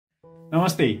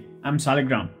Namaste, I'm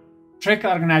Saligram, trek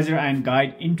organizer and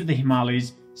guide into the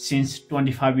Himalayas since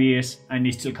 25 years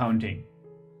and still counting.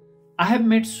 I have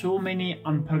made so many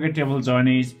unforgettable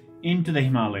journeys into the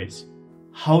Himalayas.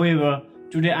 However,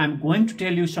 today I'm going to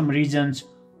tell you some reasons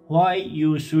why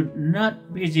you should not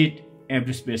visit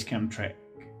Everest Base Camp trek.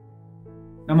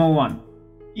 Number 1.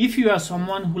 If you are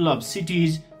someone who loves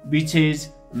cities, beaches,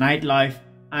 nightlife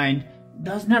and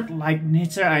does not like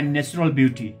nature and natural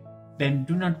beauty, then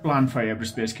do not plan for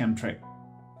Everest Base Camp trek.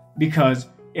 Because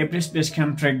Everest Base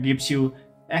Camp trek gives you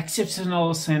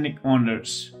exceptional scenic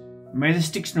wonders,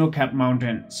 majestic snow-capped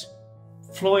mountains,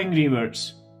 flowing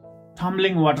rivers,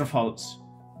 tumbling waterfalls,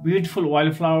 beautiful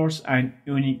wildflowers and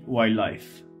unique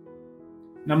wildlife.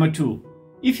 Number 2.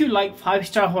 If you like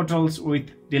 5-star hotels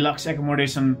with deluxe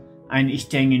accommodation and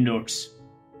staying indoors,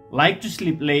 like to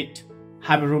sleep late,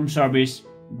 have a room service,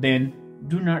 then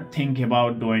do not think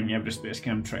about doing Everest Base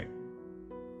Camp trek.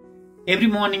 Every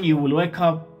morning you will wake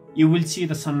up, you will see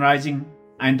the sun rising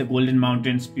and the golden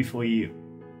mountains before you.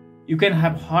 You can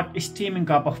have hot steaming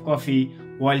cup of coffee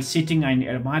while sitting and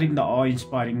admiring the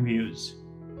awe-inspiring views.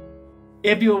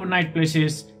 Every overnight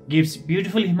places gives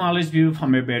beautiful Himalayas view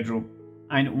from a bedroom,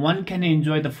 and one can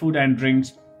enjoy the food and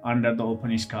drinks under the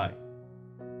open sky.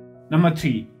 Number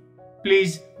 3.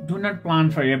 Please do not plan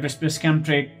for Everest Base Camp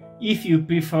trek if you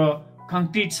prefer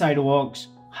concrete sidewalks,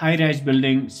 high-rise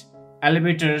buildings,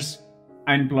 elevators,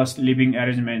 and plus living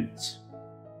arrangements.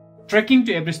 Trekking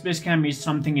to Everest Base Camp is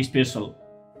something special,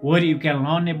 where you can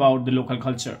learn about the local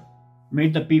culture,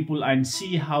 meet the people and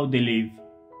see how they live.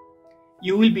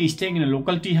 You will be staying in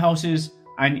local tea houses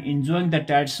and enjoying the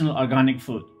traditional organic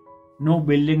food. No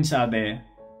buildings are there.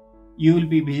 You will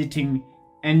be visiting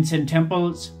ancient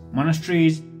temples,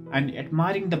 monasteries and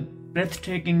admiring the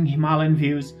breathtaking Himalayan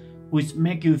views which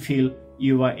make you feel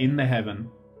you are in the heaven.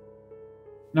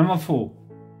 Number 4.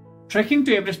 Trekking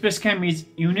to Everest Base Camp is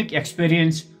a unique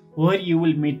experience where you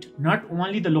will meet not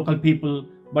only the local people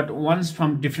but ones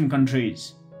from different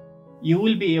countries. You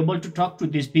will be able to talk to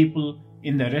these people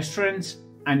in the restaurants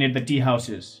and at the tea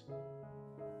houses.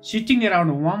 Sitting around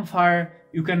a warm fire,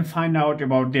 you can find out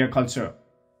about their culture,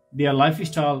 their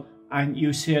lifestyle and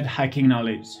you shared hiking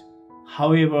knowledge.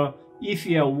 However, if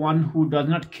you are one who does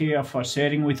not care for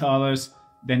sharing with others,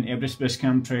 then Everest Base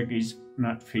Camp trek is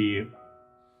not for you.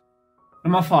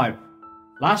 Number 5.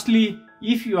 Lastly,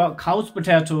 if you are couch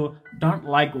potato, don't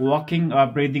like walking or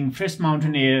breathing fresh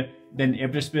mountain air, then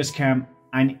Everest Base Camp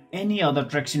and any other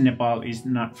treks in Nepal is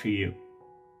not for you.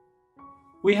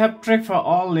 We have trek for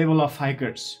all level of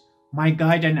hikers. My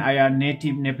guide and I are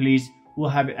native Nepalese who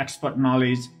have expert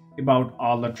knowledge about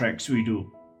all the treks we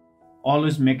do,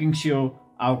 always making sure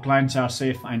our clients are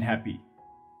safe and happy.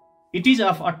 It is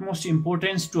of utmost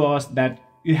importance to us that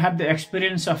you have the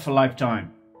experience of a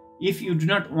lifetime. If you do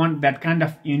not want that kind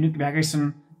of unique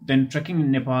vacation, then trekking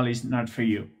in Nepal is not for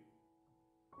you.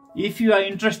 If you are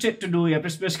interested to do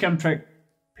Everest Base Camp trek,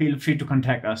 feel free to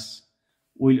contact us.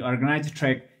 We'll organize the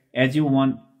trek as you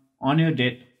want on your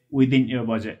date within your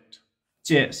budget.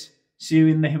 Cheers! See you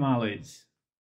in the Himalayas.